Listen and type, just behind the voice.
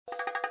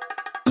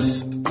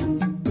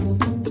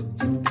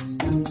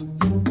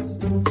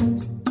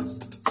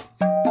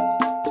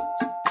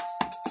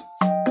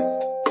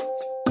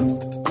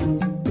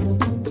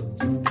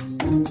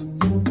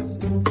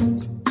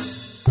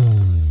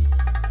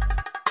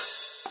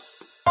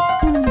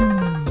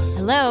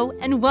Hello,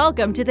 and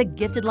welcome to the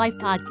Gifted Life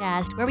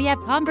Podcast, where we have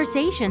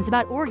conversations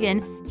about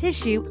organ,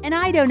 tissue, and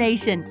eye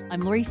donation. I'm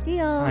Lori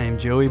Steele. I am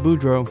Joey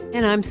Boudreau.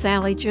 And I'm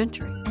Sally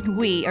Gentry. And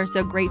we are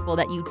so grateful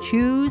that you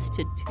choose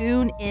to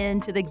tune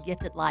in to the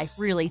Gifted Life.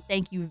 Really,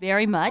 thank you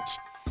very much.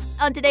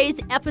 On today's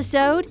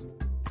episode,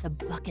 the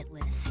bucket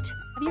list.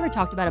 Have you ever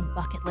talked about a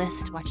bucket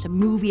list? Watched a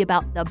movie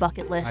about the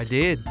bucket list? I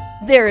did.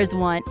 There is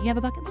one. You have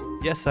a bucket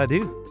list? Yes, I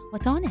do.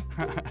 What's on it?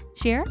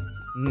 Share?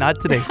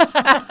 Not today.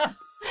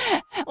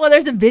 Well,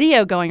 there's a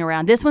video going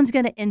around. This one's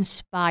going to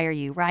inspire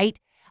you, right?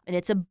 And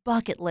it's a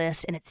bucket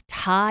list, and it's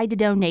tied to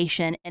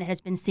donation, and it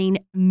has been seen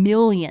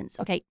millions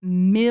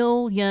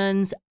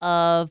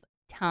of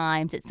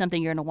times. It's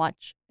something you're going to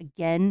watch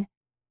again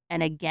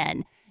and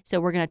again.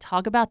 So we're going to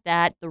talk about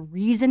that, the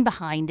reason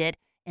behind it,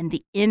 and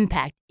the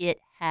impact it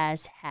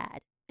has had.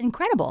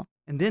 Incredible.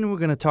 And then we're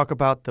going to talk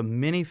about the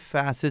many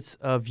facets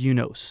of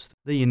UNOS,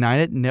 the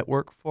United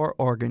Network for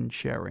Organ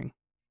Sharing.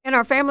 In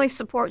our family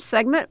support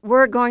segment,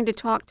 we're going to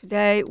talk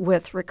today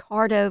with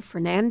Ricardo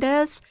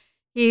Fernandez.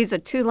 He's a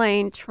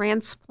Tulane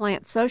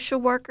transplant social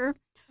worker.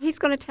 He's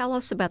going to tell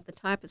us about the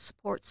type of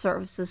support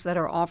services that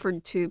are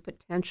offered to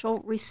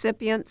potential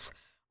recipients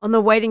on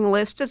the waiting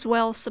list, as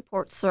well as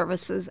support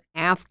services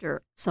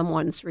after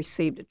someone's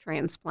received a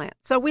transplant.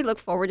 So we look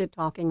forward to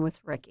talking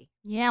with Ricky.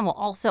 Yeah, and we'll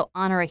also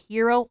honor a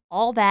hero,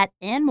 all that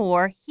and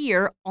more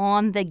here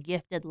on The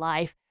Gifted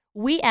Life.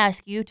 We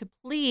ask you to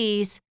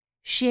please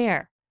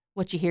share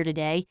what you hear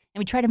today,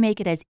 and we try to make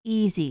it as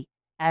easy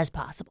as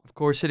possible. Of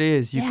course it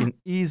is. You can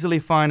easily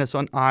find us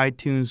on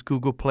iTunes,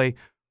 Google Play,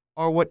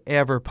 or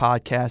whatever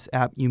podcast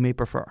app you may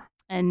prefer.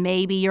 And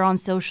maybe you're on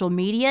social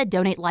media,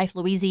 Donate Life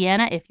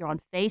Louisiana. If you're on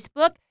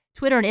Facebook,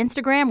 Twitter, and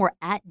Instagram, we're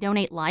at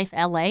Donate Life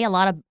LA. A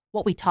lot of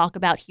what we talk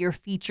about here,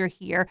 feature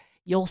here,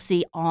 you'll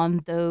see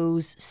on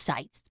those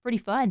sites. It's pretty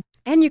fun.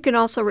 And you can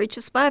also reach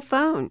us by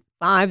phone,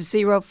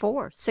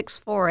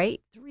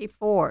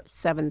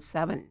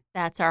 504-648-3477.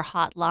 That's our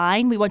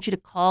hotline. We want you to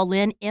call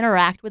in,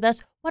 interact with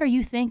us. What are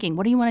you thinking?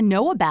 What do you want to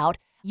know about?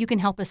 You can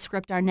help us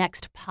script our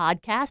next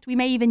podcast. We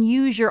may even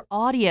use your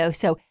audio.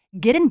 So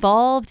get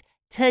involved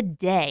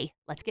today.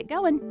 Let's get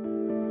going.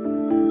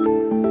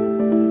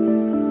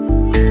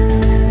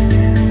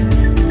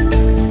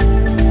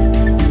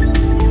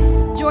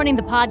 Joining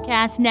the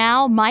podcast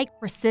now, Mike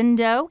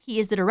Precindo. He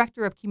is the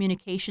Director of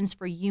Communications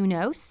for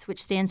UNOS,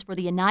 which stands for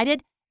the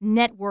United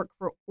Network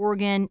for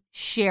Organ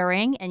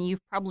Sharing. And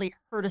you've probably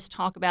heard us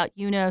talk about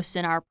UNOS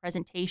in our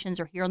presentations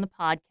or here on the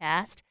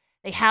podcast.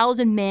 They house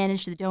and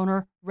manage the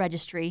donor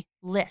registry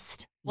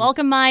list.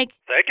 Welcome, Mike.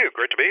 Thank you.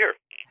 Great to be here.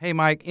 Hey,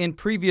 Mike, in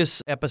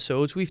previous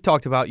episodes, we've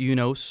talked about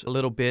UNOS a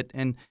little bit,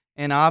 and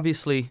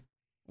obviously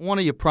one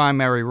of your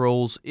primary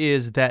roles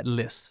is that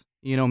list,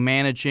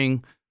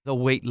 managing the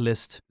wait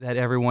list that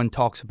everyone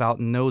talks about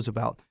and knows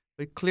about.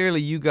 But clearly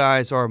you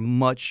guys are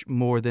much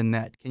more than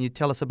that. Can you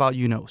tell us about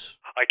UNOS?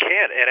 I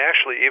can, and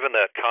actually even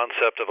that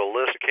concept of a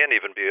list can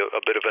even be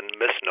a bit of a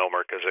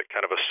misnomer because it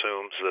kind of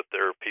assumes that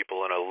there are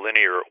people in a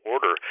linear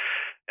order.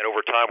 And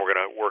over time, we're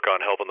going to work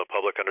on helping the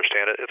public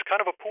understand it. It's kind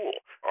of a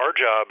pool. Our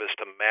job is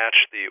to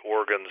match the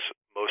organs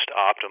most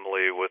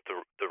optimally with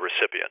the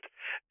recipient.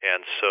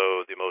 And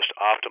so the most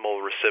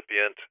optimal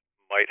recipient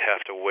might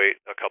have to wait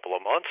a couple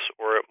of months,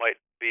 or it might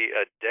be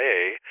a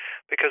day,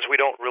 because we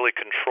don't really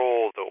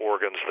control the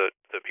organs that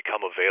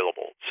become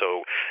available.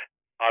 So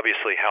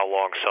obviously, how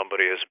long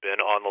somebody has been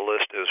on the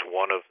list is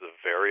one of the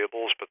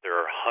variables, but there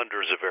are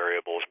hundreds of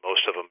variables,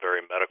 most of them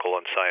very medical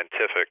and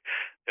scientific.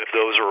 If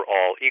those are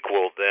all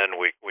equal, then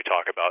we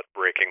talk about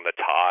breaking the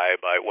tie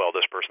by, well,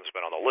 this person's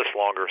been on the list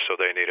longer, so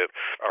they need it.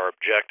 Our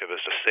objective is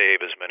to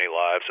save as many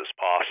lives as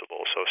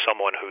possible. So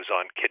someone who's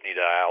on kidney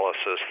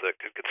dialysis that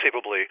could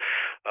conceivably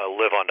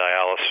live on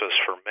dialysis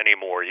for many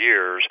more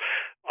years,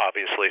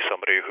 obviously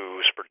somebody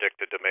who's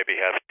predicted to maybe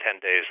have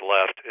 10 days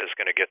left is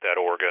going to get that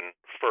organ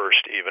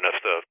first, even if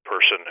the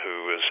person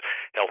who is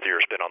healthier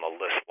has been on the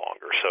list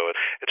longer. So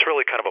it's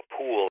really kind of a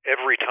pool.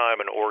 Every time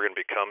an organ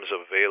becomes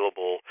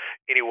available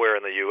anywhere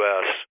in the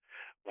U.S.,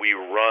 we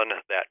run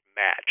that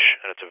match,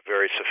 and it's a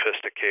very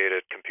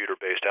sophisticated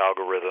computer-based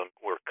algorithm.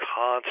 We're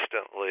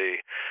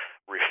constantly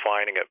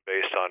refining it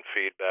based on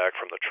feedback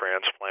from the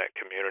transplant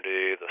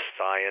community, the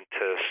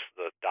scientists,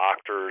 the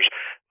doctors,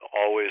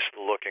 always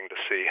looking to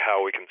see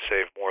how we can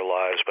save more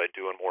lives by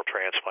doing more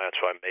transplants,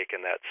 by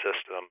making that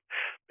system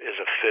as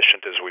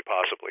efficient as we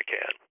possibly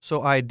can.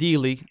 So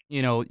ideally,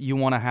 you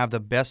want to have the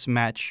best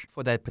match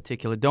for that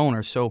particular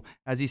donor. So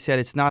as he said,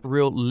 it's not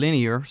real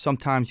linear.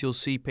 Sometimes you'll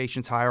see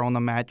patients higher on the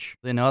match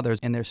than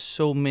others, and there's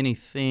so many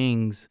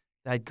things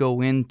that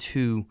go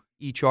into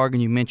each organ.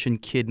 You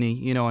mentioned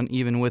kidney, and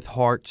even with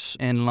hearts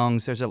and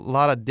lungs, there's a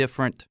lot of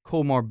different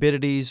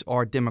comorbidities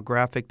or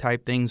demographic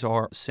type things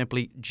or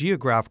simply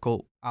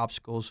geographical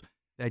obstacles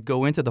that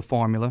go into the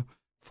formula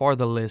for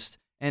the list.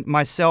 And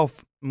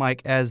myself,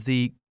 Mike, as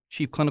the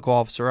Chief Clinical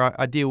Officer,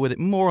 I deal with it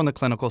more on the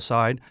clinical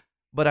side,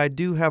 but I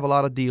do have a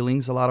lot of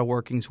dealings, a lot of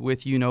workings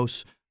with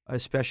UNOS,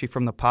 especially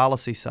from the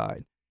policy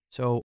side.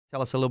 So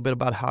tell us a little bit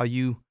about how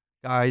you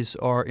guys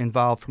are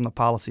involved from the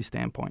policy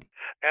standpoint.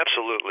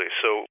 Absolutely.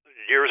 So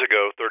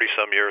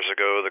some years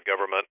ago, the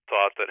government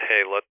thought that,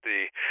 hey, let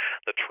the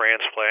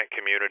transplant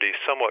community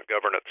somewhat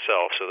govern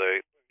itself. So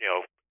they,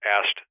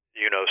 asked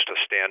UNOS to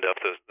stand up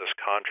this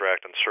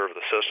contract and serve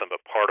the system. But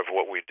part of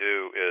what we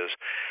do is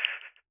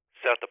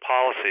set the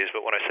policies,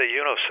 but when I say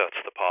UNOS sets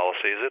the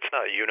policies, it's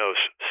not UNOS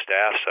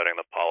staff setting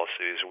the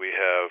policies. We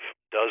have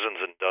dozens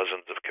and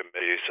dozens of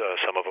committees.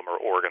 Some of them are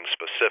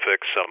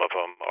organ-specific, some of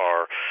them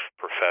are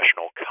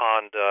professional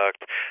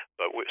conduct,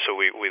 but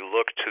we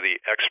look to the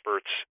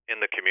experts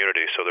in the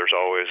community. So there's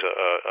always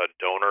a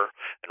donor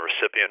and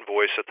recipient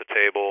voice at the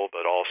table,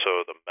 but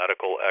also the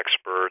medical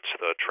experts,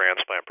 the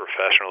transplant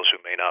professionals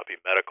who may not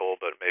be medical,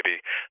 but maybe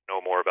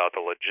know more about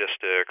the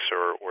logistics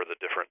or the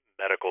different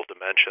medical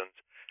dimensions.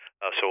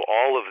 So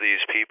all of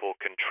these people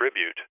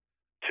contribute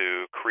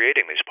to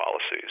creating these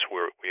policies.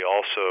 We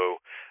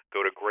also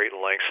go to great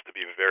lengths to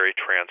be very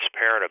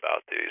transparent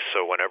about these.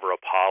 So whenever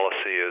a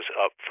policy is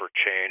up for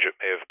change, it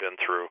may have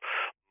been through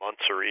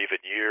months or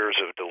even years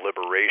of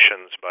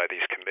deliberations by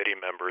these committee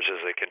members as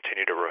they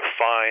continue to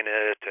refine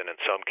it, and in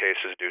some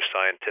cases do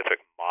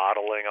scientific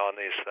modeling on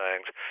these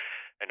things.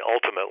 And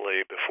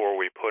ultimately, before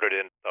we put it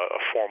in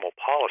a formal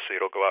policy,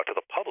 it'll go out to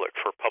the public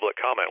for public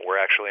comment. We're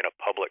actually in a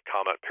public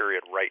comment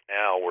period right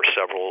now where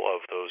several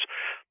of those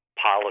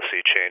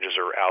policy changes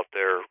are out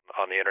there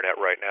on the internet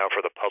right now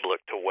for the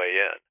public to weigh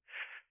in.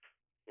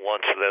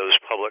 Once those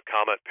public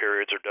comment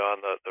periods are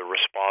done, the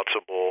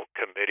responsible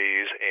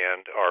committees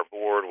and our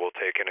board will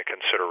take into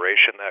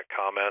consideration that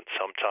comment.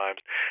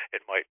 Sometimes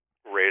it might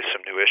raise some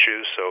new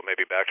issues, so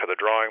maybe back to the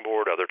drawing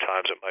board. Other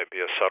times it might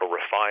be a subtle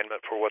refinement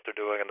for what they're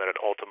doing, and then it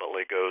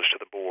ultimately goes to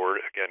the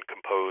board, again,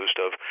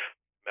 composed of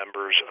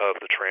members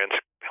of the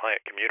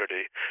transplant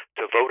community,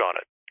 to vote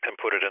on it and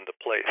put it into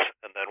place.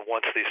 And then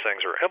once these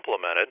things are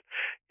implemented,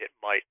 it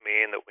might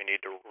mean that we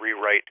need to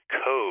rewrite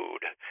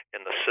code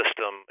in the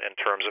system in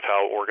terms of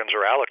how organs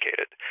are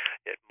allocated.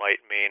 It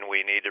might mean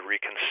we need to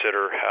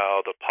reconsider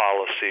how the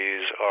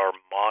policies are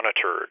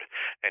monitored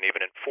and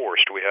even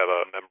enforced. We have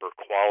a member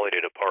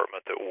quality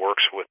department that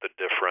works with the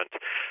different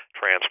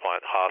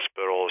transplant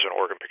hospitals and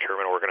organ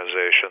procurement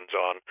organizations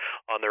on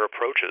their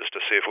approaches to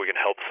see if we can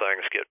help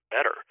things get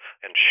better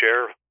and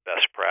share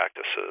best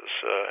practices.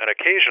 And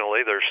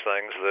occasionally there's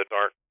things that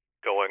aren't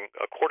going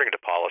according to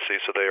policy,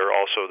 so they are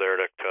also there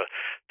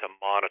to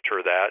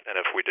monitor that. And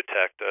if we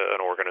detect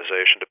an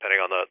organization, depending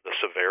on the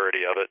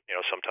severity of it,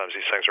 sometimes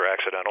these things are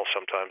accidental,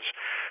 sometimes,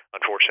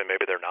 unfortunately,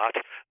 maybe they're not.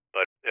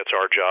 But it's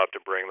our job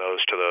to bring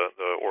those to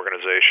the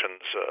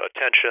organization's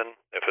attention.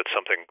 If it's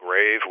something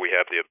grave, we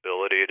have the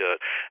ability to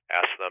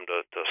ask them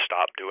to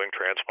stop doing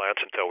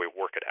transplants until we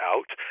work it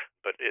out.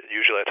 But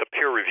usually it's a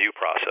peer review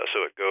process,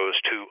 so it goes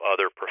to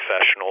other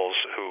professionals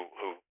who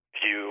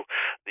view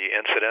the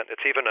incident.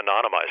 It's even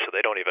anonymized, so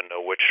they don't even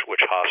know which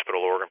hospital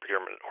or organ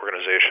procurement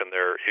organization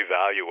they're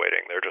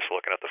evaluating. They're just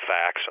looking at the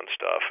facts and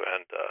stuff.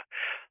 And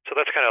so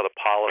that's kind of how the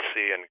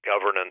policy and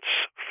governance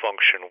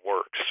function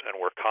works.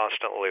 And we're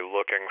constantly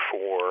looking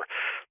for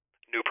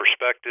new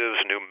perspectives,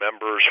 new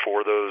members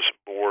for those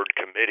board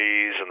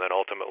committees, and then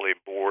ultimately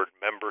board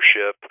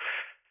membership.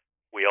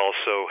 We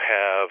also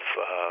have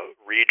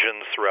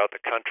regions throughout the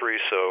country,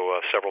 so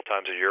several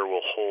times a year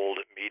we'll hold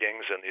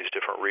meetings in these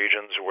different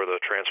regions where the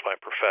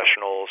transplant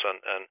professionals and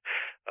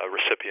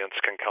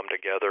recipients can come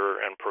together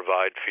and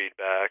provide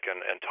feedback and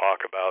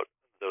talk about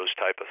those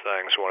type of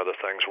things. One of the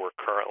things we're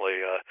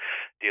currently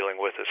dealing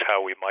with is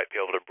how we might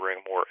be able to bring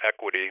more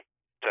equity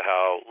to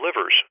how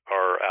livers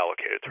are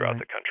allocated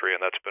throughout the country, and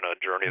that's been a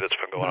journey that's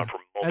been going on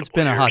for multiple years. That's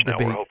been a hot now.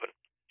 debate. We're hoping.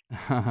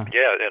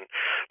 Yeah, and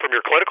from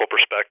your clinical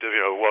perspective,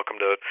 welcome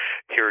to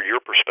hear your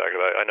perspective.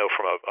 I know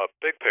from a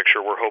big picture,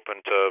 we're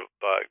hoping to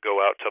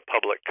go out to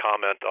public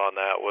comment on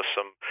that with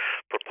some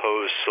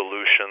proposed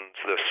solutions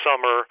this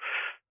summer,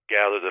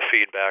 gather the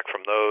feedback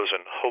from those,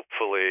 and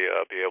hopefully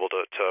be able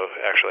to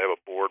actually have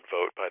a board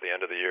vote by the end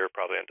of the year,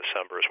 probably in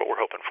December is what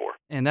we're hoping for.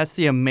 And that's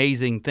the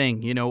amazing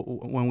thing.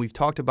 When we've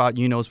talked about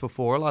UNOS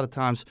before, a lot of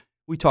times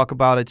we talk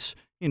about it's,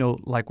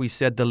 like we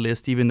said, the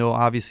list, even though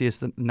obviously it's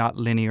not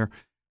linear.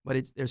 But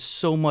there's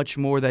so much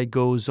more that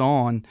goes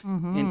on,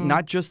 and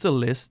not just the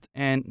list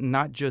and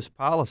not just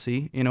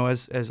policy.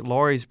 As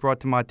Lori's brought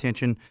to my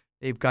attention,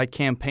 they've got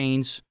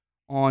campaigns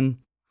on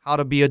how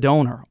to be a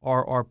donor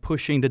or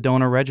pushing the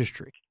donor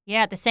registry.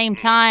 Yeah, at the same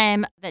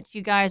time that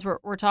you guys were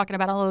talking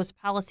about all those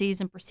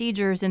policies and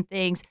procedures and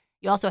things,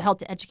 you also help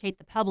to educate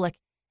the public,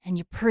 and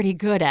you're pretty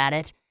good at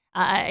it.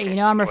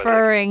 I'm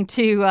referring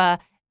to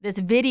this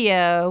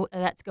video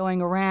that's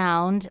going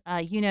around,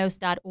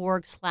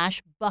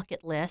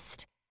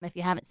 unos.org/bucketlist. If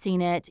you haven't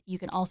seen it, you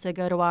can also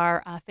go to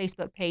our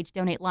Facebook page,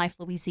 Donate Life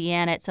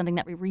Louisiana. It's something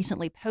that we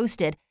recently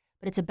posted,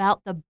 but it's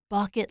about the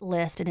bucket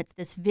list, and it's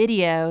this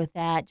video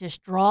that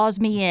just draws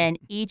me in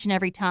each and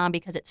every time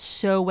because it's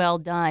so well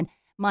done.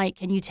 Mike,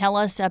 can you tell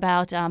us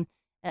about the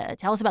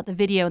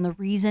video and the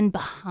reason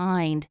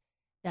behind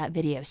that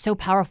video? So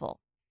powerful.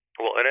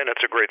 Well, and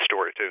it's a great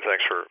story. story too.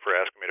 Thanks for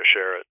asking me to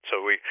share it.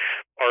 So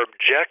our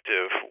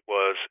objective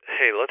was,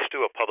 hey, let's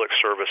do a public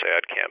service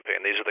ad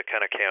campaign. These are the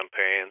kind of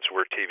campaigns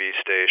where TV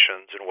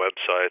stations and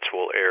websites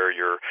will air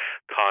your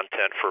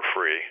content for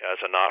free.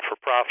 As a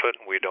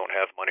not-for-profit, we don't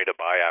have money to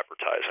buy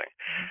advertising.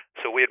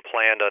 So we had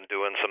planned on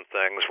doing some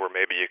things where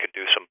maybe you could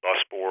do some bus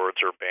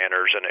boards or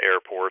banners in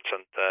airports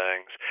and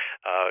things.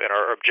 And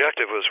our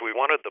objective was we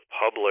wanted to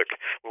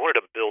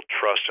build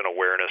trust and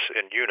awareness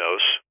in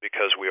UNOS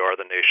because we are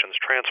the nation's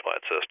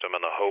transplant system.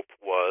 And the hope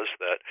was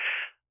that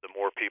the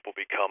more people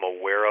become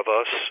aware of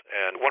us,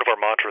 and one of our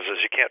mantras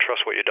is you can't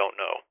trust what you don't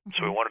know. Mm-hmm. So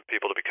we wanted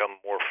people to become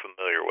more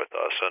familiar with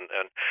us.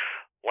 And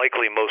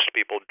likely most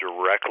people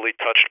directly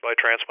touched by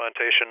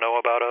transplantation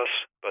know about us,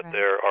 but right.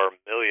 There are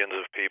millions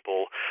of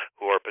people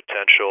who are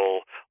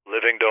potential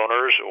living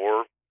donors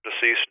or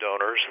deceased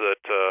donors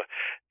that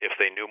if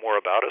they knew more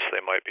about us,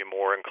 they might be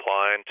more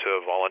inclined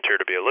to volunteer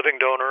to be a living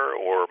donor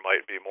or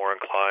might be more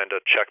inclined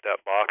to check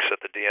that box at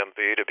the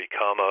DMV to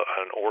become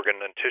an organ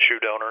and tissue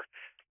donor.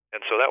 And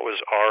so that was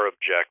our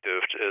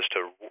objective, is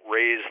to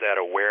raise that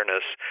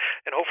awareness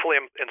and hopefully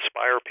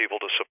inspire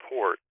people to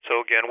support. So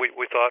again,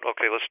 we thought,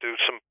 okay, let's do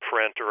some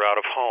print or out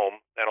of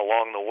home. And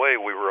along the way,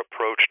 we were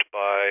approached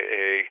by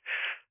a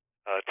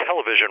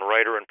television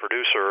writer and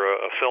producer,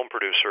 a film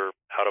producer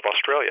out of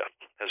Australia.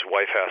 His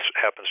wife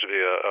happens to be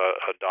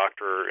a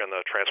doctor in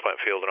the transplant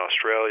field in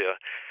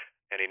Australia,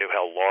 and he knew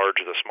how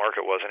large this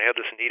market was. And he had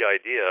this neat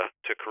idea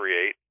to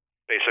create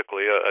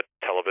basically a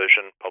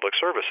television public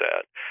service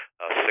ad,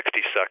 a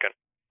 60-second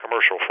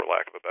commercial, for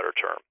lack of a better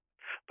term.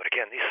 But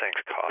again, these things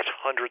cost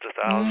hundreds of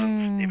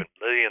thousands, even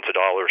millions of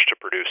dollars to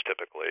produce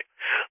typically.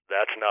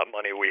 That's not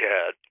money we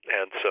had.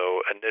 And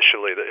so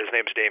initially, his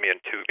name's Damien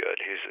Toogood.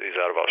 He's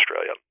out of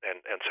Australia.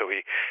 And so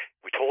we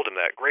told him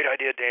that. Great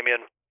idea,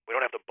 Damien. We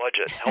don't have the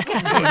budget. Help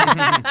us do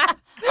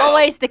it.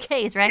 Always the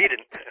case, right?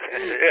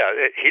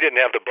 He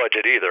didn't have the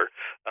budget either.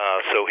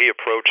 So he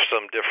approached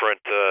some different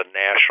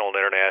national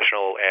and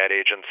international ad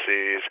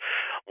agencies.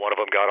 One of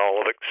them got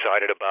all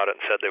excited about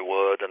it and said they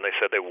would, and they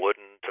said they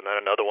wouldn't. And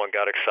then another one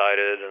got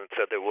excited and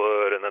said they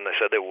would, and then they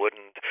said they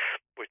wouldn't.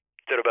 We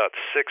did about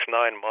 6-9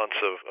 months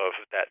of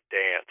that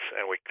dance,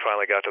 and we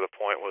finally got to the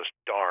point was,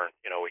 darn,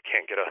 we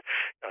can't get a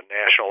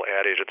national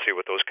ad agency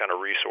with those kind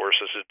of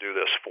resources to do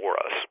this for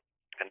us.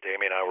 And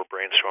Damien and I were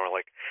brainstorming,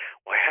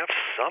 well, I have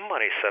some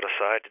money set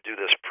aside to do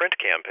this print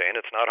campaign.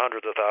 It's not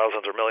hundreds of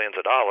thousands or millions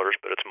of dollars,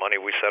 but it's money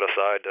we set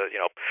aside to,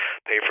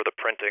 pay for the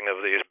printing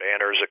of these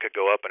banners that could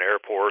go up in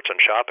airports and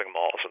shopping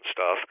malls and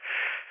stuff.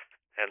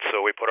 And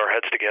so we put our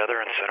heads together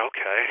and said,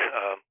 okay,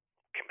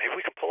 maybe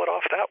we can pull it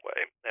off that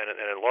way. And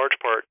in large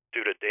part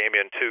due to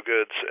Damien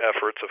Toogood's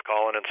efforts of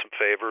calling in some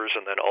favors,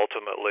 and then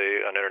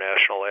ultimately an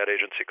international ad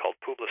agency called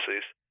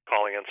Publicis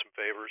calling in some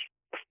favors,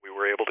 we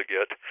were able to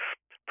get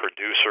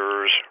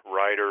producers,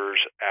 writers,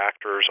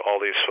 actors,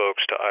 all these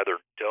folks to either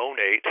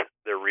donate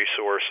their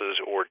resources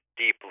or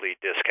deeply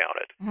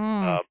discount it.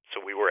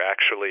 So we were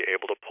actually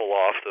able to pull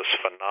off this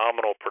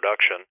phenomenal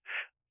production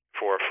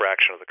for a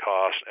fraction of the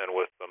cost and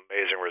with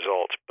amazing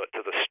results. But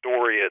to the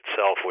story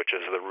itself, which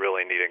is the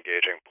really neat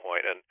engaging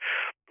point, and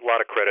a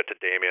lot of credit to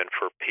Damien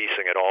for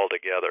piecing it all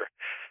together.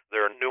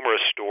 There are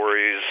numerous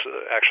stories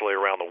actually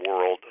around the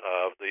world.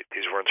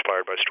 These were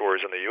inspired by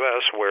stories in the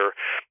U.S. where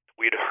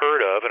we'd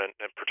heard of, and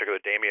in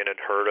particular Damien had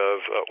heard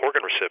of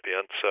organ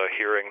recipients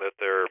hearing that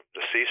their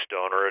deceased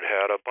donor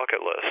had a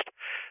bucket list.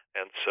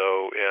 And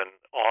so in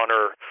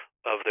honor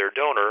of their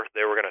donor,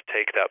 they were going to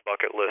take that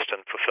bucket list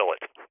and fulfill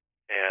it.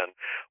 And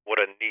what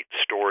a neat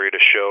story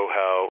to show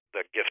how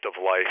the gift of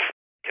life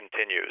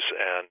continues.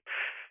 And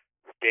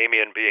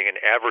Damien, being an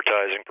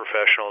advertising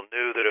professional,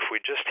 knew that if we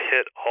just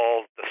hit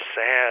all the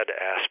sad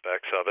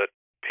aspects of it,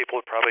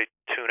 people would probably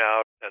tune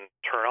out and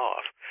turn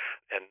off.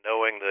 And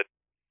knowing that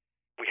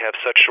we have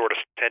such short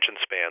attention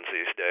spans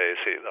these days,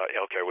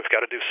 okay, we've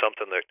got to do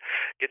something that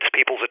gets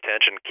people's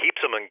attention,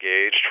 keeps them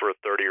engaged for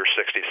 30 or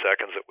 60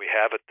 seconds that we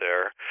have it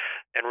there,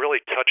 and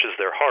really touches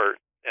their heart.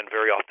 And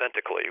very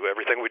authentically.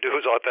 Everything we do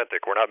is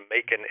authentic. We're not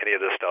making any of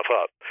this stuff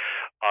up.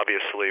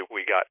 Obviously,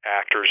 we got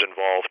actors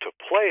involved to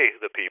play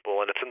the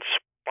people, and it's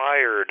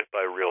inspired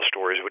by real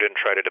stories. We didn't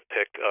try to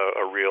depict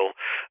a real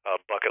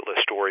bucket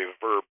list story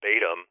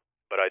verbatim,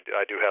 but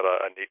I do have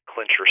a neat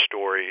clincher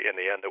story in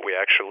the end that we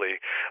actually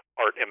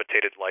art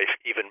imitated life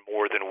even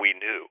more than we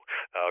knew.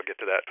 I'll get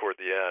to that toward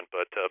the end,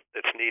 but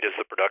it's neat as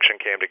the production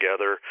came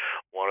together.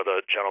 One of the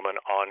gentlemen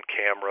on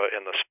camera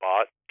in the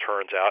spot,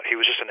 turns out he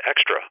was just an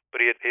extra, but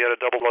he had a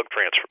double lung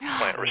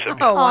transplant recipient.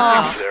 Oh,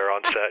 wow. He was there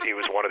on set. He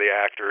was one of the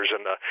actors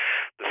in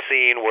the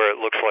scene where it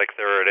looks like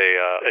they're at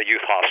a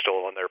youth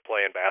hostel and they're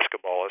playing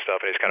basketball and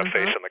stuff, and he's kind of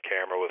facing the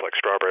camera with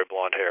strawberry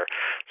blonde hair.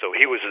 So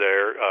he was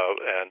there,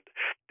 and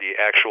the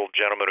actual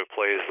gentleman who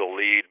plays the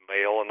lead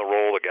male in the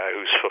role, the guy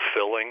who's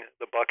fulfilling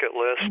the bucket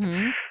list,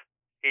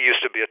 he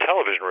used to be a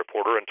television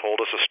reporter and told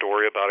us a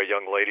story about a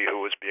young lady who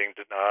was being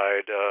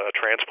denied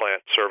transplant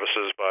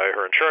services by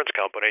her insurance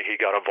company. He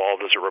got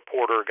involved as a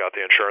reporter, got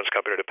the insurance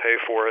company to pay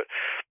for it.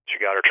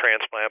 She got her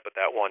transplant, but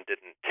that one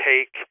didn't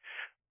take.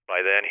 By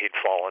then, he'd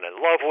fallen in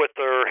love with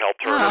her, helped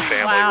her and her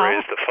family wow.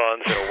 raise the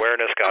funds and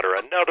awareness, got her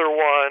another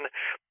one.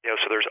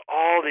 So there's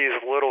all these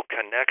little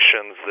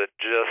connections that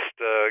just,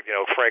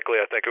 frankly,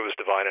 I think it was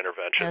divine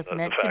intervention. It was The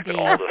meant fact to be.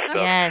 that all this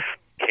stuff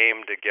Yes.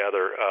 came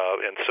together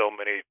in so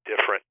many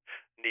different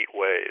neat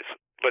ways.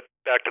 But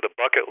back to the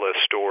bucket list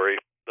story,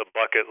 the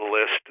bucket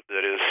list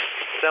that is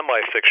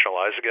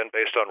semi-fictionalized, again,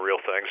 based on real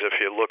things. If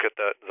you look at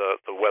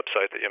the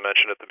website that you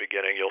mentioned at the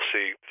beginning, you'll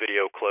see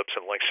video clips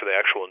and links to the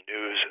actual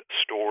news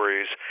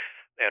stories.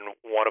 And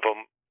one of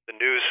them, the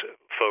news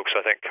folks,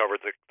 I think,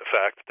 covered the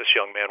fact that this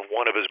young man,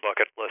 one of his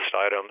bucket list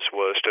items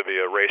was to be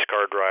a race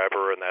car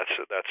driver, and that's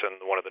in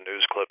one of the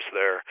news clips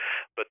there.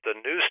 But the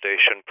news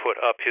station put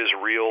up his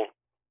real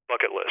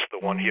bucket list,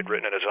 the one he had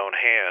written in his own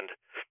hand,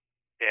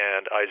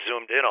 and I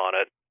zoomed in on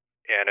it,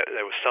 and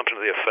it was something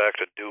to the effect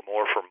of do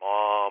more for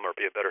mom or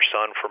be a better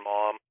son for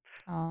mom.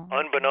 Oh,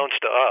 Unbeknownst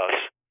to us,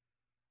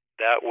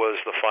 that was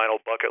the final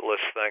bucket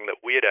list thing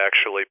that we had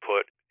actually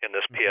put in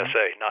this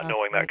PSA, not That's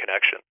knowing great. that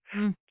connection.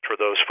 For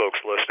those folks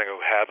listening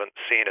who haven't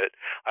seen it,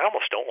 I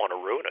almost don't want to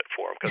ruin it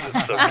for them because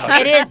it's so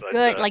touching. It is but,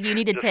 good. Like you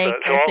need to just, take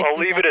so those 60 I'll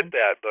leave seconds. it at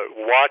that. But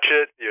watch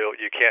it.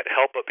 You can't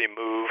help but be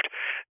moved.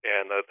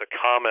 And the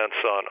comments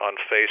on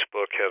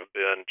Facebook have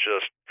been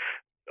just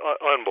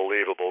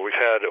unbelievable. We've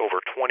had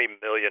over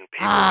 20 million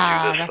people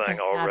view this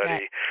thing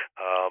already.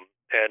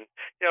 And,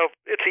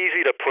 it's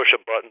easy to push a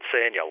button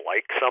saying you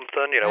like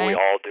something. We Right.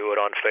 all do it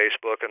on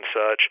Facebook and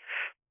such.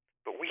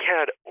 But we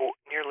had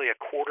nearly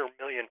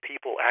 250,000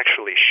 people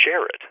actually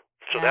share it.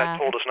 So that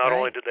told us not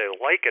only did they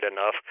like it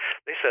enough,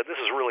 they said, this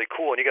is really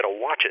cool and you got to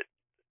watch it.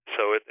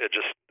 So it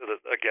just,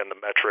 again, the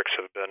metrics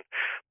have been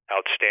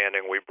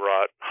outstanding. We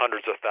brought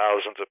hundreds of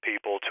thousands of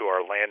people to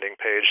our landing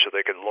page so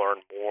they could learn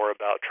more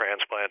about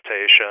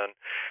transplantation.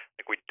 I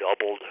think we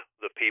doubled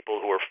the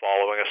people who are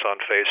following us on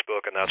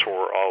Facebook, and that's where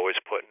we're always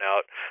putting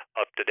out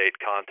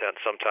up-to-date content.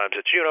 Sometimes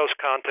it's UNOS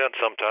content,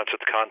 sometimes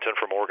it's content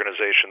from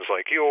organizations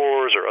like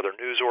yours or other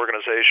news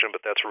organization,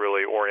 but that's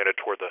really oriented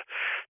toward the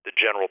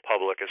general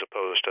public as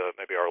opposed to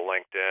maybe our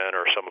LinkedIn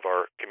or some of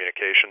our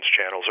communications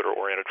channels that are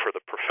oriented for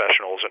the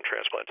professionals in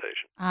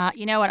transplantation.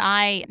 What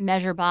I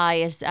measure by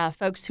is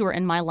folks who are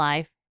in my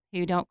life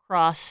who don't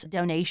cross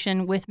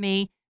donation with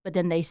me, but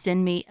then they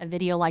send me a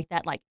video like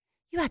that, like,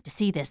 you have to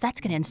see this. That's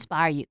going to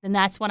inspire you. Then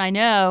that's when I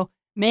know,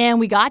 man,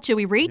 we got you.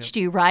 We reached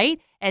you, right?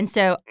 And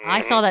so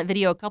I saw that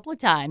video a couple of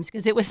times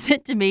because it was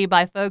sent to me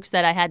by folks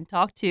that I hadn't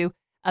talked to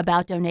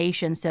about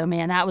donations. So,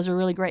 man, that was a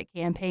really great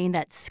campaign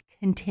that's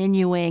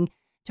continuing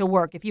to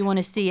work. If you want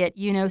to see it,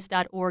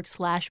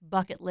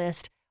 unos.org/bucket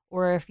list,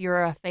 or if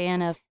you're a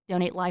fan of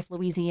Donate Life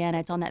Louisiana,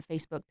 it's on that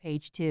Facebook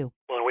page too.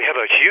 Well, we have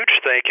a huge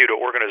thank you to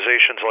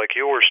organizations like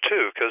yours,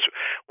 too, because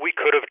we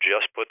could have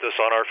just put this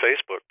on our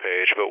Facebook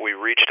page, but we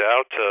reached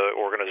out to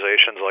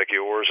organizations like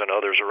yours and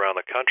others around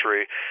the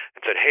country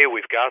and said, hey,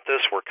 we've got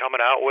this. We're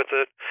coming out with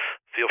it.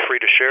 Feel free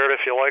to share it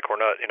if you like.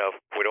 We're not,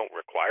 we don't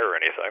require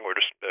anything.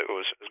 It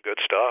was good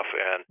stuff.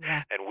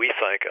 And we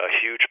think a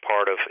huge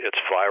part of its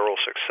viral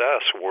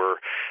success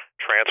were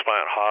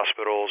transplant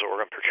hospitals,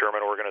 organ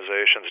procurement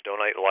organizations,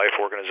 Donate Life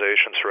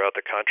organizations throughout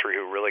the country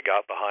who really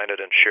got behind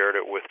it and shared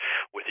it with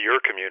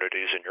your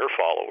communities and your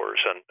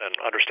followers. And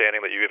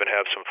understanding that you even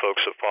have some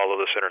folks that follow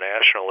this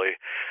internationally,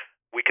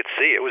 we could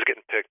see it was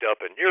getting picked up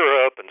in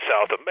Europe and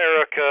South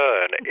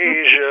America and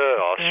Asia,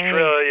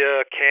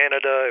 Australia,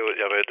 Canada.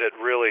 It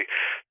really,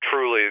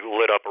 truly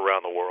lit up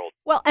around the world.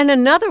 Well, and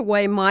another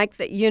way, Mike,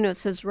 that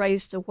UNOS has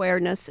raised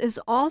awareness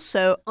is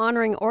also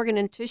honoring organ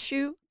and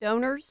tissue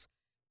donors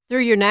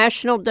through your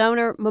National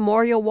Donor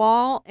Memorial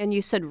Wall. And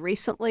you said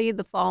recently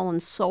the fallen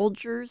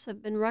soldiers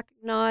have been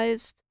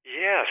recognized.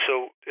 Yeah,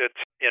 so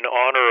it's in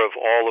honor of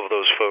all of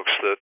those folks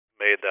that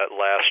made that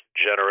last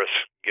generous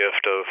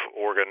gift of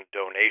organ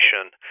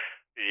donation.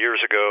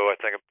 Years ago, I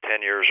think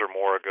 10 years or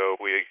more ago,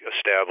 we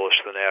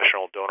established the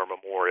National Donor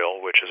Memorial,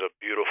 which is a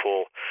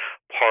beautiful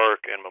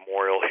park and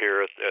memorial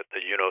here at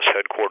the UNOS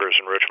headquarters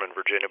in Richmond,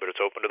 Virginia, but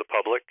it's open to the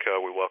public.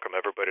 We welcome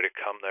everybody to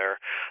come there.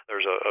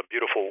 There's a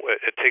beautiful,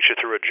 it takes you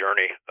through a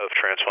journey of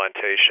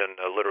transplantation,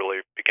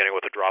 literally beginning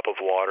with a drop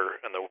of water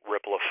and the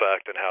ripple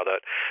effect and how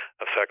that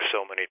affects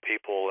so many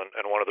people.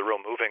 And one of the real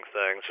moving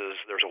things is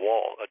there's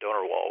a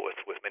donor wall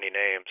with many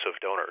names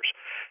of donors.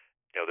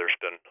 There's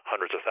been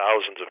hundreds of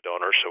thousands of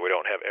donors, so we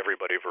don't have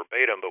everybody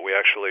verbatim, but we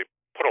actually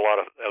put a lot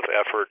of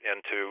effort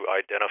into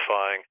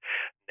identifying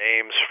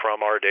names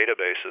from our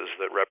databases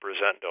that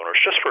represent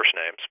donors, just first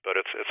names, but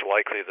it's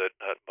likely that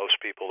most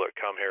people that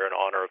come here in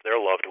honor of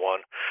their loved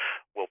one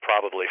will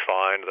probably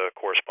find the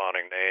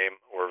corresponding name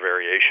or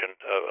variation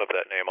of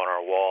that name on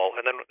our wall.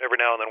 And then every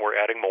now and then we're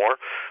adding more.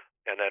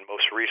 And then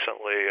most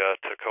recently,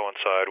 to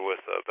coincide with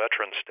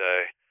Veterans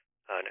Day,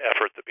 an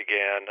effort that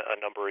began a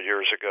number of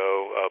years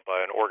ago by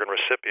an organ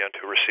recipient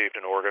who received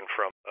an organ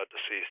from a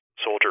deceased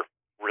soldier.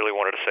 Really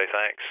wanted to say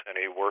thanks, and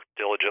he worked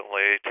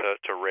diligently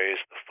to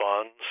raise the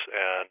funds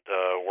and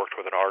worked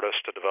with an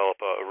artist to develop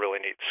a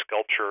really neat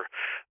sculpture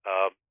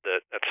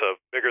that's a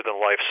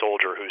bigger-than-life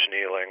soldier who's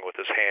kneeling with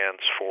his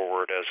hands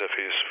forward as if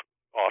he's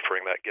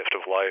offering that gift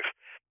of life.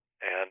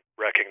 and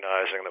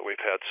recognizing that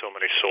we've had so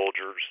many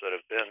soldiers that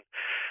have been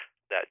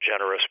that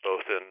generous,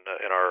 both in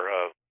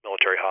our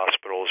military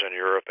hospitals in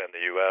Europe and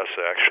the U.S.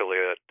 Actually,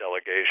 a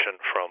delegation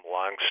from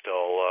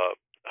Langstel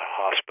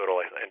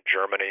Hospital in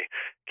Germany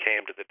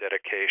came to the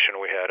dedication.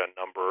 We had a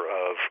number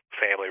of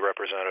family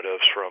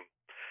representatives from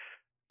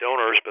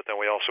donors, but then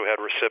we also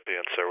had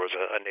recipients. There was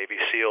a Navy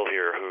SEAL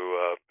here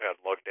who had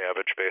lung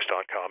damage based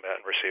on combat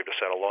and received a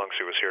set of lungs,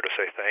 who was here to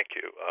say thank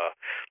you.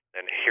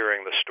 And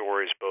hearing the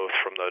stories both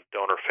from the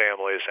donor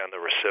families and the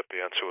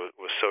recipients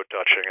was so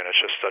touching, and it's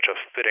just such a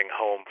fitting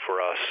home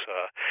for us.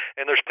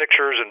 And there's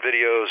pictures and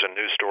videos and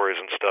news stories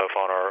and stuff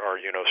on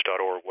our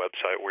UNOS.org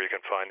website where you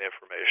can find the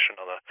information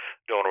on the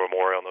donor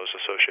memorial and those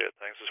associated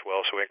things as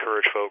well. So we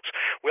encourage folks.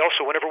 We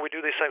also, whenever we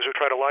do these things, we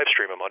try to live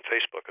stream them on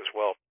Facebook as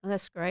well. Oh,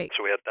 that's great.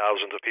 So we had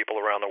thousands of people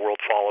around the world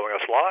following us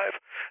live,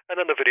 and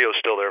then the video is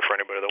still there for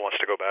anybody that wants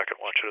to go back and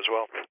watch it as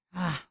well.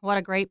 What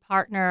a great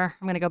partner.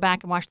 I'm going to go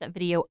back and watch that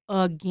video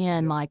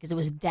again, Mike, because it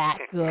was that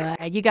good.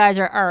 You guys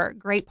are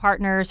great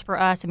partners for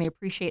us, and we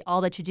appreciate all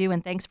that you do,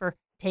 and thanks for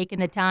taking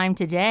the time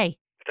today.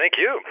 Thank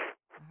you.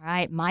 All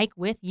right, Mike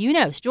with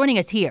UNOS joining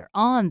us here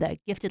on The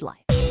Gifted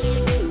Life.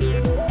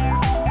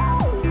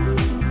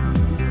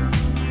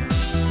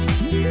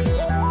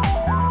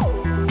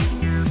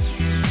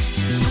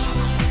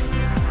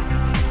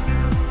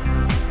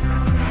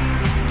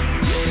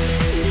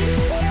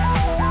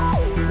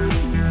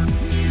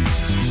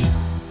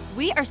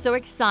 We are so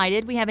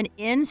excited. We have an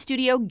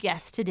in-studio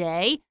guest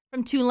today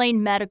from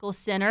Tulane Medical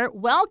Center.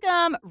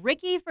 Welcome,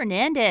 Ricky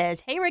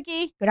Fernandez. Hey,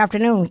 Ricky. Good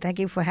afternoon. Thank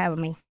you for having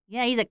me.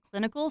 Yeah, he's a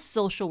clinical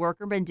social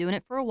worker, been doing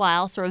it for a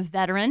while, so a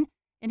veteran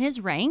in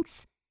his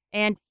ranks.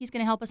 And he's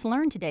going to help us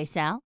learn today,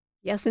 Sal.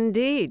 Yes,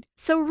 indeed.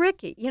 So,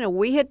 Ricky,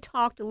 we had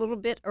talked a little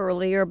bit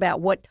earlier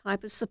about what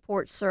type of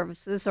support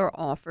services are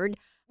offered.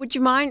 Would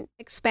you mind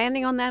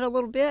expanding on that a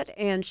little bit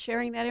and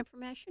sharing that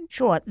information?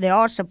 Sure. There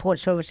are support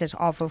services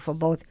offered for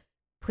both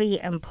pre-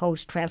 and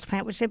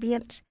post-transplant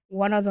recipients.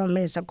 One of them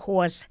is, of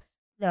course,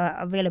 the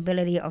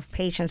availability of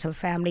patients and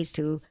families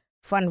to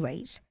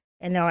fundraise.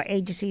 And there are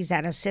agencies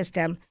that assist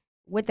them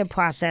with the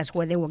process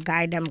where they will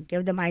guide them,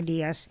 give them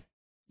ideas,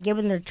 give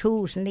them the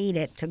tools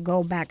needed to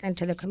go back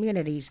into the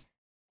communities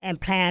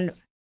and plan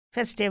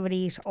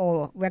festivities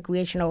or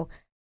recreational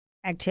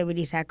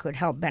activities that could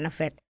help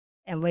benefit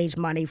and raise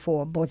money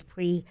for both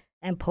pre-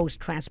 and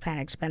post-transplant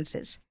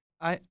expenses.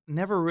 I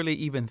never really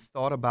even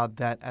thought about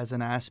that as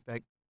an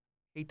aspect.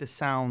 Hate to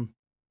sound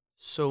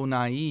so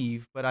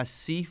naive, but I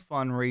see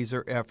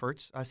fundraiser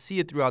efforts. I see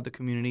it throughout the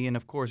community. And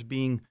of course,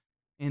 being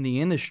in the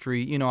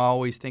industry, I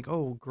always think,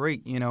 oh,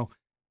 great,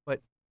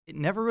 but it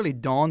never really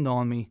dawned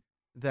on me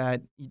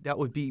that that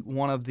would be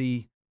one of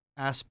the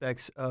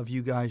aspects of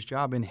you guys'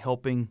 job in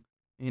helping,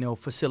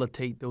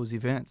 facilitate those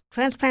events.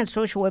 Transplant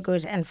social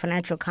workers and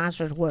financial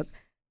counselors work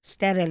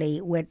steadily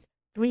with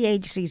 3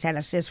 agencies that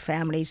assist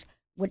families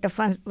with the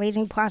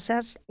fundraising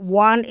process.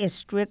 One is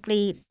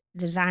strictly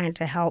designed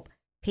to help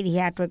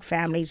pediatric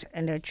families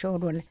and their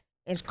children.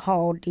 It's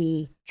called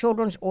the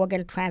Children's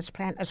Organ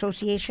Transplant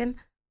Association,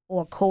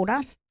 or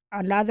CODA.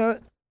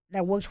 Another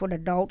that works with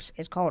adults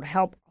is called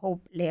Help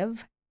Hope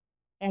Live.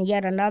 And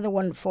yet another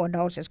one for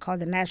adults is called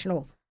the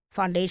National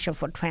Foundation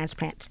for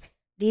Transplants.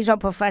 These are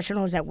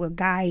professionals that will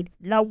guide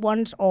loved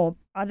ones or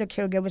other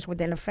caregivers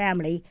within the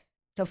family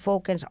to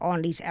focus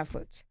on these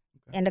efforts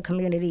in the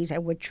communities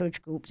and with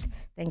church groups,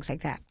 things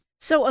like that.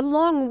 So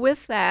along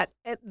with that,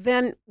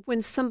 then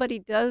when somebody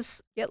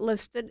does get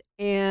listed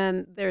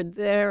and they're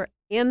there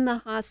in the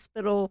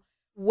hospital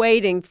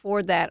waiting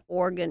for that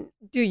organ,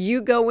 do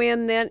you go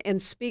in then and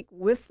speak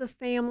with the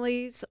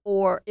families,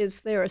 or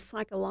is there a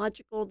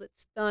psychological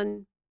that's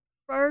done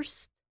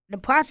first? The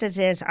process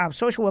is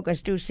social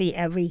workers do see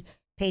every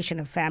patient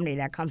and family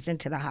that comes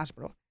into the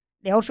hospital.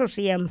 They also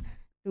see them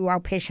through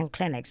outpatient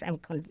clinics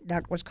and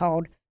conduct what's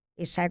called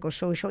a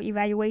psychosocial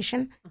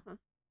evaluation. Uh-huh.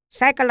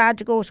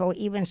 Psychological or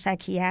even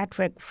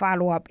psychiatric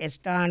follow-up is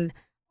done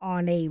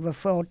on a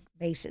referral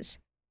basis.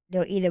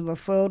 They're either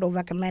referred or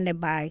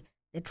recommended by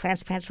the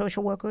transplant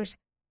social workers,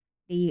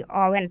 the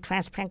RN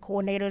transplant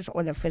coordinators,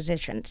 or the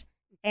physicians.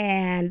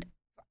 And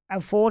a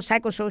full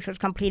psychosocial is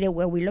completed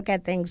where we look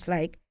at things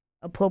like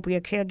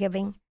appropriate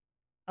caregiving,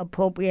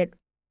 appropriate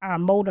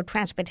mode of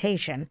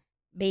transportation,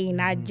 being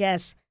not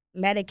just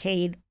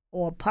Medicaid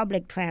or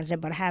public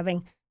transit, but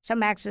having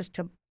some access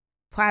to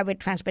private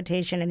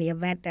transportation in the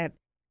event that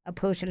a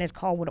person is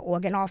called with an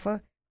organ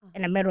offer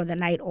in the middle of the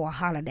night or a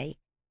holiday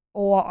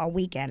or a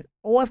weekend,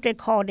 or if they're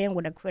called in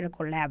with a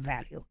critical lab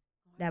value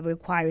that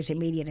requires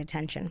immediate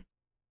attention.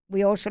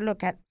 We also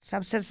look at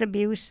substance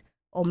abuse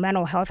or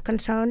mental health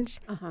concerns,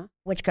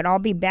 which could all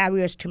be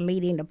barriers to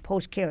meeting the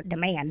post-care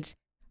demands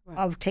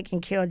of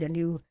taking care of the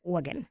new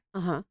organ.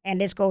 And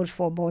this goes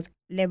for both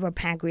liver,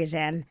 pancreas,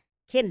 and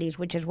kidneys,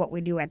 which is what we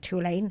do at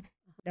Tulane.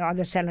 There are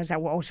other centers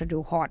that will also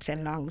do hearts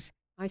and lungs.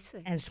 I see.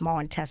 And small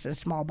intestines,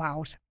 small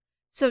bowels.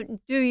 So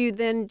do you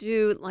then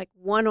do like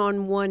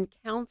one-on-one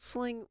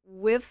counseling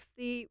with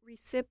the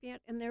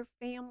recipient and their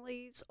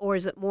families, or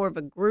is it more of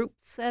a group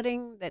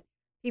setting that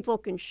people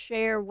can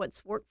share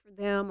what's worked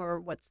for them or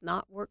what's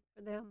not worked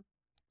for them?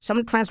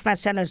 Some transplant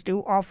centers do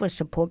offer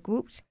support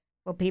groups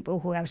for people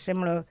who have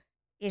similar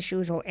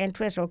issues or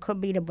interests, or could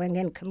be to bring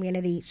in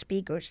community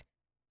speakers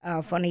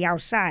from the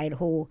outside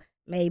who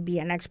may be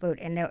an expert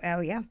in their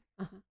area.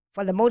 Uh-huh.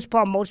 For the most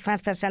part, most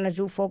transplant centers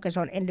do focus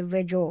on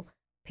individual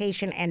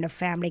patient and the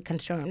family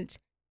concerns.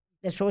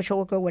 The social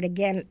worker would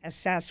again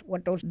assess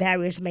what those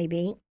barriers may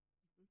be,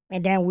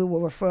 and then we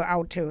will refer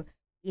out to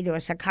either a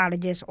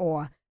psychologist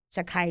or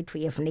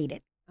psychiatry if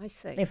needed, I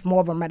see. if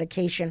more of a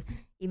medication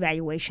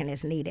evaluation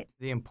is needed.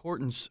 The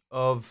importance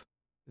of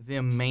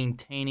them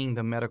maintaining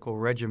the medical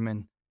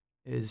regimen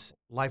is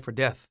life or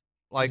death.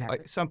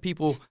 Like some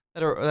people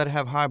that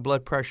have high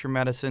blood pressure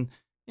medicine,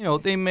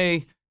 they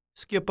may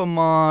skip a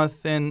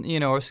month and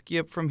or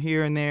skip from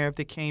here and there if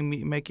they can't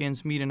make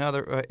ends meet in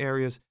other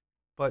areas.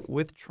 But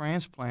with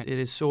transplant, it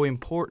is so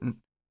important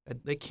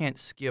that they can't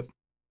skip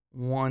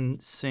one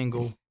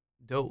single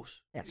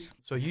dose. Yes.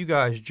 So you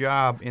guys'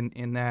 job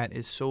in that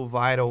is so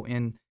vital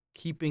in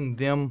keeping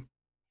them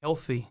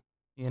healthy,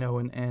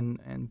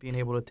 and being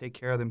able to take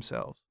care of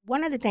themselves.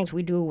 One of the things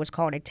we do was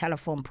called a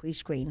telephone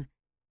pre-screen,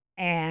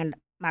 and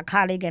my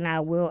colleague and I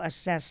will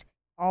assess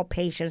all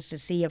patients to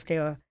see if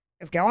they're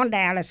on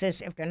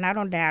dialysis, if they're not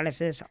on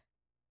dialysis.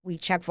 We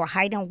check for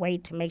height and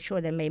weight to make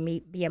sure they may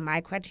meet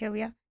BMI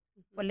criteria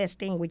for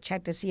listing. We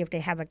check to see if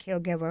they have a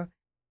caregiver,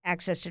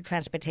 access to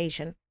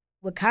transportation.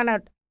 We're kind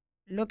of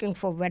looking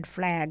for red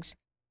flags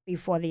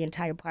before the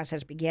entire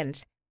process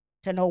begins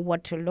to know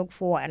what to look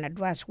for and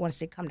address once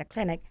they come to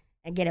clinic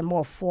and get a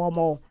more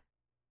formal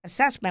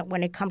assessment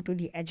when they come through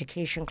the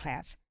education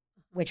class,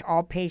 which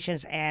all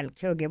patients and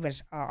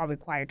caregivers are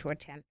required to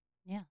attend.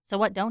 Yeah. So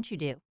what don't you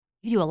do?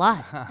 You do a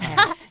lot.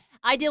 Yes.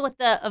 I deal with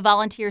the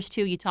volunteers,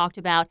 too. You talked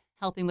about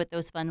helping with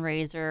those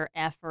fundraiser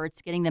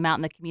efforts, getting them out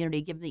in the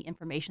community, giving the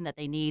information that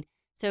they need.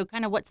 So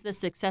kind of what's the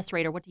success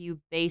rate, or what do you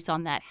base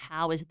on that?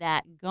 How is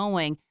that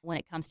going when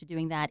it comes to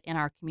doing that in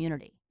our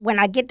community? When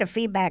I get the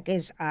feedback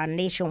is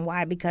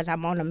nationwide, because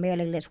I'm on a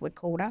mailing list with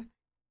CODA,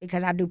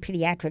 because I do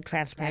pediatric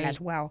transplant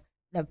as well.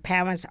 The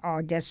parents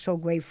are just so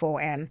grateful,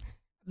 and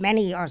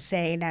many are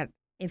saying that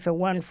if it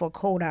weren't for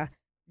CODA,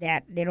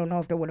 that they don't know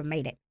if they would have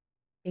made it.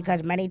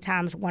 Because many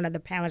times one of the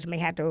parents may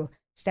have to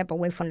step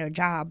away from their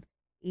job,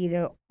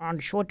 either on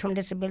short-term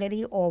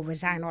disability or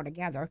resign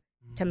altogether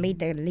to meet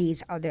the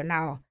needs of their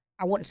now,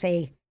 I wouldn't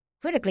say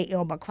critically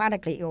ill, but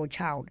chronically ill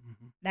child.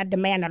 Mm-hmm. That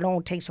demand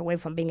alone takes away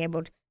from being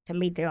able to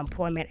meet their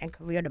employment and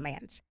career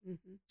demands.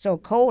 Mm-hmm. So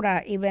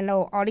CODA, even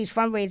though all these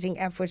fundraising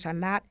efforts are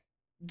not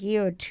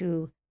geared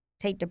to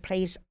take the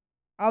place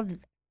of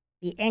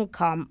the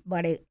income,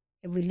 but it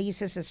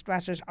releases the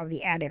stressors of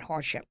the added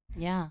hardship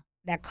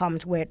that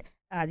comes with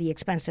the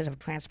expenses of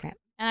transplant.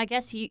 And I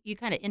guess you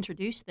kind of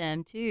introduce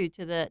them, too,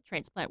 to the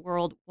transplant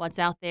world, what's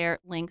out there,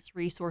 links,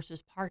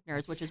 resources,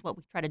 partners, which is what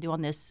we try to do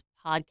on this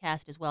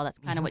podcast as well. That's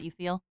kind of what you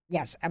feel?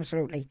 Yes,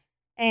 absolutely.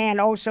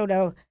 And also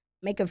to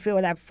make it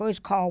feel that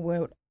first call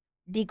will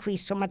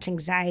decrease so much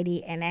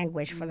anxiety and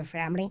anguish for the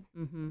family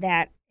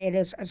that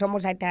it's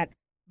almost like that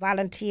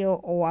volunteer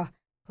or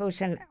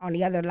person on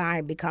the other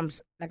line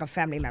becomes like a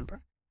family member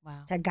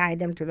to guide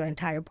them through the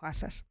entire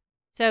process.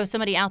 So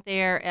somebody out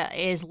there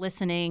is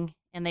listening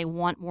and they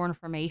want more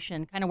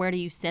information, kind of where do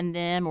you send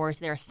them? Or is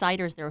there a site,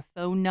 or is there a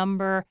phone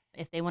number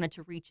if they wanted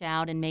to reach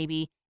out and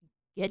maybe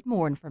get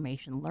more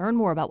information, learn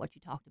more about what you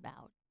talked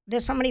about?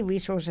 There's so many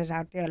resources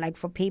out there, like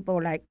for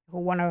people like who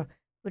want to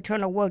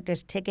return to work.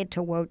 There's Ticket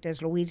to Work,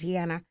 there's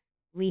Louisiana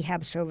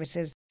Rehab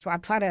Services. So I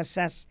try to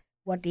assess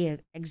what the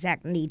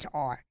exact needs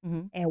are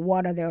and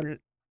what are their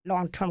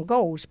long-term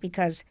goals,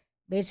 because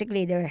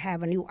basically they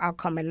have a new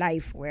outcome in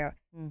life where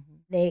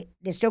they're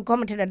still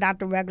coming to the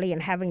doctor regularly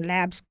and having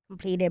labs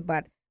completed,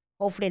 but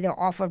hopefully they're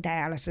off of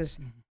dialysis.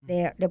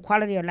 Their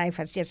quality of life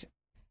has just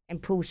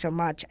improved so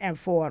much. And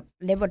for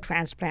liver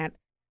transplant,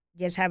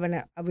 just having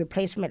a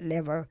replacement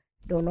liver,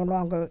 they're no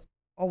longer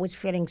always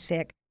feeling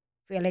sick,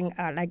 feeling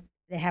like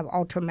they have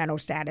altered mental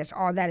status.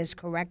 All that is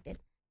corrected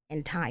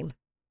in time.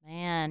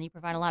 Man, you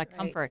provide a lot of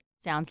comfort,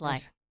 sounds like.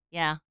 Yes.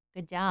 Yeah,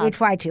 good job. We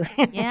try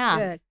to. Yeah.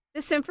 Good.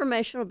 This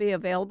information will be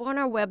available on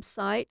our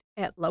website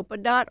at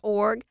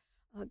lopa.org.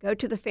 Go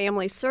to the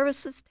Family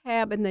Services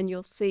tab, and then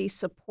you'll see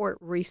support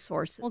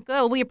resources. Well,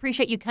 good. We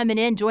appreciate you coming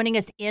in, joining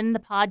us in the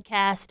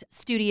podcast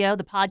studio,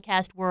 the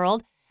podcast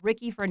world.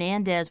 Ricky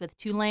Fernandez with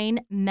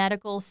Tulane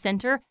Medical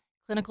Center,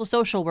 clinical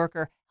social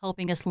worker,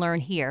 helping us learn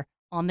here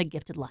on The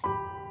Gifted Life.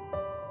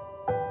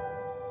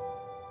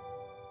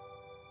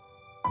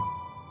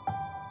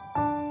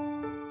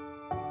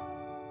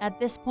 At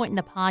this point in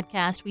the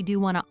podcast, we do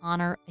want to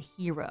honor a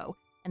hero.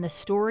 And the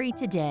story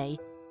today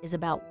is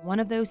about one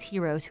of those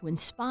heroes who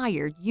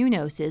inspired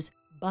UNOS's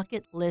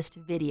bucket list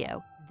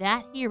video.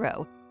 That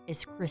hero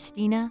is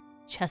Christina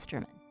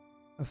Chesterman.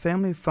 A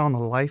family found a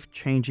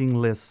life-changing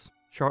list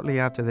shortly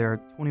after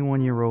their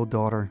 21-year-old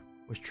daughter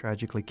was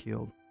tragically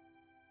killed.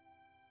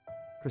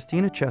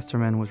 Christina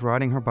Chesterman was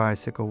riding her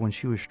bicycle when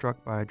she was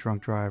struck by a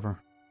drunk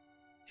driver.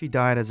 She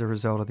died as a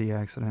result of the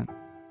accident.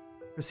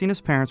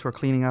 Christina's parents were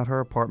cleaning out her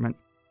apartment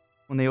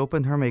when they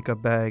opened her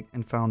makeup bag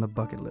and found the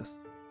bucket list.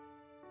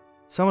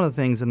 Some of the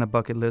things in the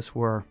bucket list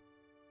were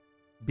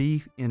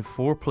be in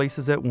 4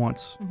 places at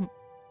once,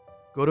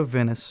 go to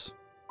Venice,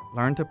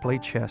 learn to play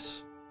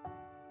chess,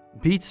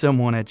 beat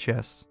someone at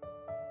chess,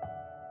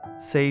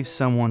 save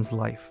someone's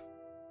life.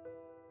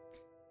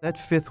 That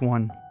 5th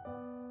one,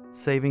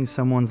 saving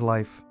someone's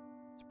life,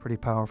 is pretty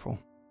powerful.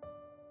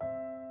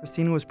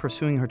 Christina was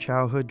pursuing her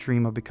childhood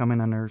dream of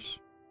becoming a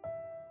nurse.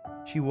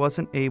 She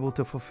wasn't able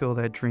to fulfill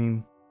that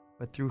dream,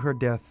 but through her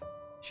death,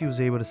 she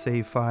was able to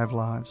save 5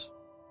 lives.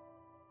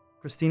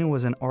 Christina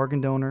was an organ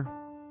donor,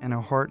 and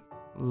her heart,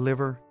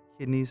 liver,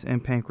 kidneys,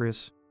 and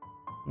pancreas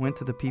went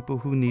to the people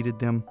who needed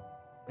them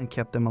and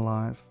kept them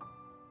alive.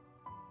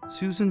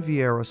 Susan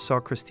Vieira saw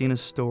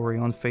Christina's story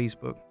on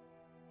Facebook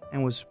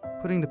and was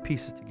putting the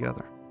pieces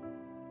together.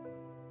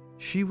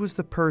 She was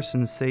the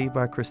person saved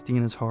by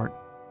Christina's heart.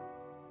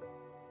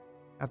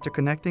 After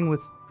connecting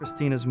with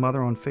Christina's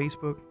mother on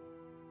Facebook,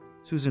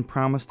 Susan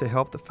promised to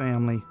help the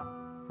family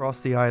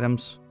cross the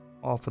items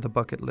off of the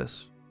bucket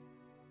list.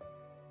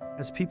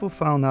 As people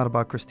found out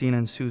about Christina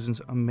and Susan's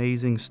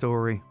amazing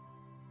story,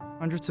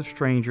 hundreds of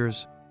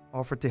strangers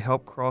offered to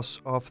help cross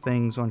off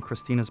things on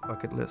Christina's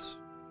bucket list.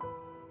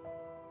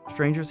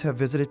 Strangers have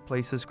visited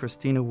places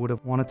Christina would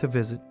have wanted to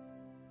visit.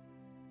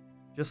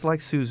 Just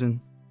like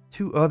Susan,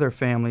 2 other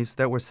families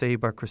that were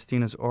saved by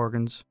Christina's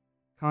organs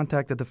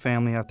contacted the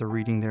family after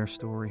reading their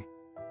story.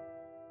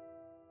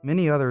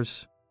 Many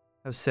others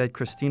have said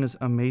Christina's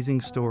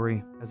amazing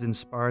story has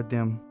inspired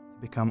them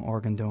to become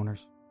organ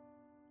donors.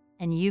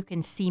 And you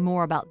can see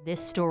more about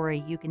this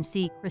story. You can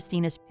see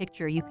Christina's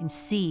picture. You can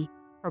see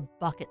her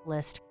bucket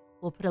list.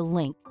 We'll put a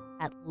link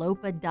at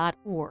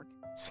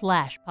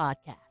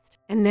lopa.org/podcast.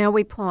 And now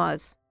we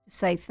pause to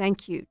say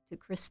thank you to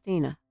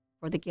Christina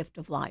for the gift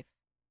of life.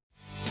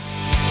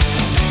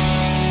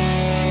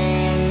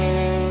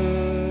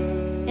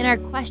 In our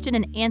question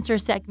and answer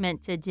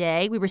segment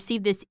today, we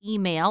received this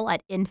email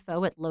at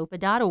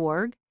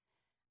info@lopa.org.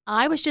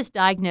 I was just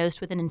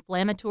diagnosed with an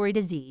inflammatory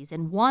disease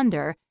and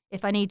wonder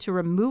if I need to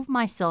remove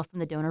myself from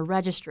the donor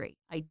registry.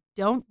 I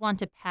don't want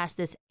to pass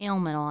this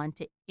ailment on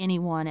to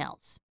anyone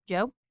else.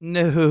 Joe?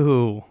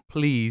 No,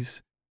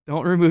 please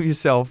don't remove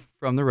yourself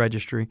from the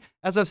registry.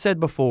 As I've said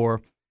before,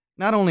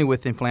 not only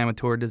with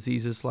inflammatory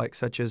diseases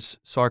such as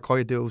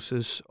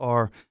sarcoidosis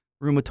or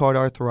rheumatoid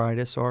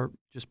arthritis or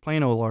just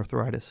plain old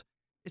arthritis,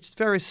 it's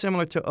very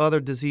similar to other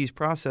disease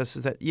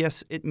processes that,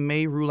 yes, it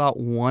may rule out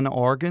one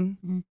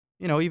organ.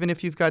 Even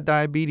if you've got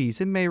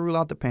diabetes, it may rule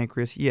out the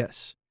pancreas,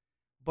 yes.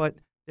 But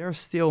there are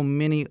still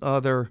many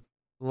other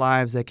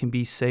lives that can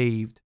be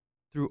saved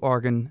through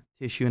organ,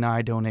 tissue, and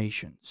eye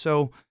donation.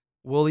 So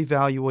we'll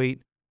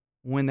evaluate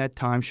when that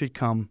time should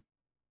come.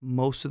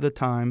 Most of the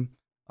time,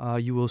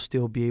 you will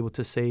still be able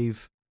to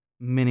save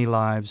many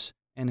lives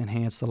and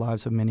enhance the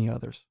lives of many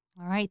others.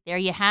 All right, there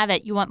you have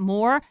it. You want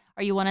more,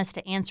 or you want us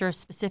to answer a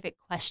specific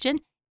question?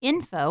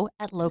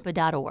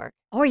 info@lopa.org.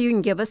 Or you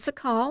can give us a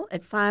call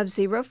at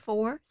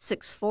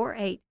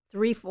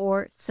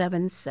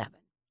 504-648-3477.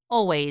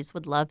 Always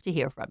would love to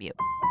hear from you.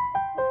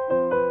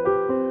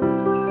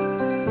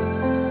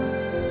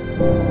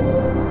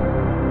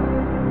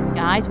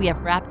 Guys, we have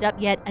wrapped up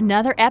yet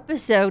another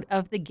episode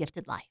of The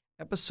Gifted Life.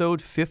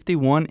 Episode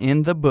 51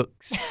 in the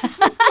books.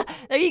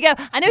 There you go.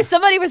 I know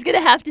somebody was going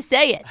to have to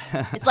say it.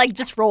 It's like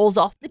just rolls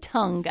off the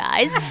tongue,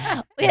 guys.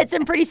 We had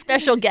some pretty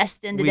special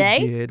guests in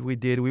today. We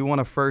did. We want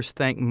to first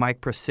thank Mike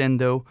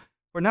Presindo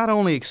for not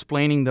only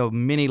explaining the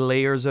many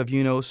layers of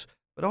UNOS,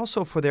 but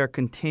also for their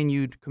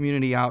continued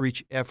community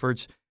outreach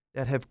efforts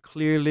that have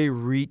clearly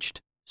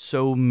reached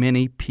so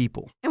many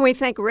people. And we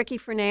thank Ricky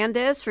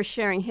Fernandez for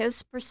sharing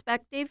his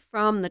perspective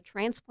from the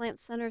Transplant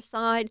Center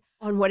side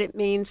on what it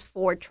means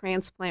for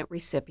transplant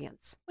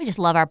recipients. We just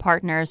love our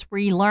partners.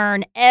 We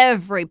learn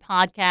every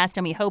podcast,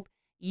 and we hope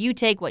you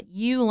take what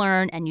you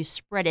learn and you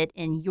spread it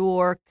in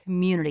your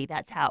community.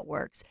 That's how it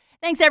works.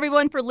 Thanks,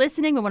 everyone, for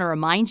listening. We want to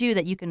remind you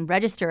that you can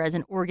register as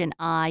an organ,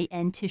 eye,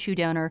 and tissue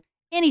donor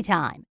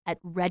anytime at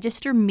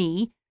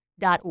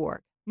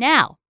registerme.org.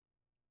 Now,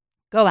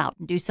 go out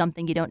and do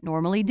something you don't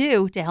normally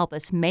do to help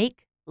us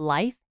make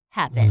life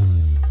happen.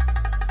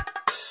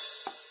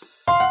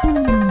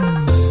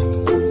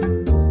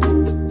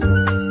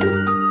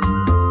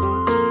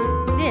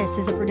 This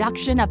is a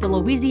production of the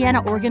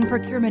Louisiana Organ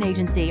Procurement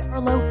Agency, or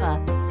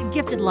LOPA. The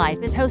Gifted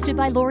Life is hosted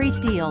by Lori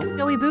Steele,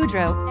 Joey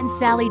Boudreau, and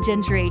Sally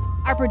Gentry.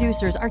 Our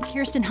producers are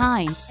Kirsten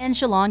Hines and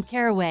Shalon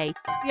Caraway.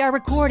 We are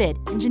recorded,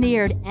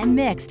 engineered, and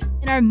mixed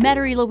in our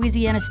Metairie,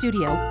 Louisiana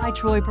studio by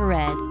Troy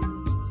Perez.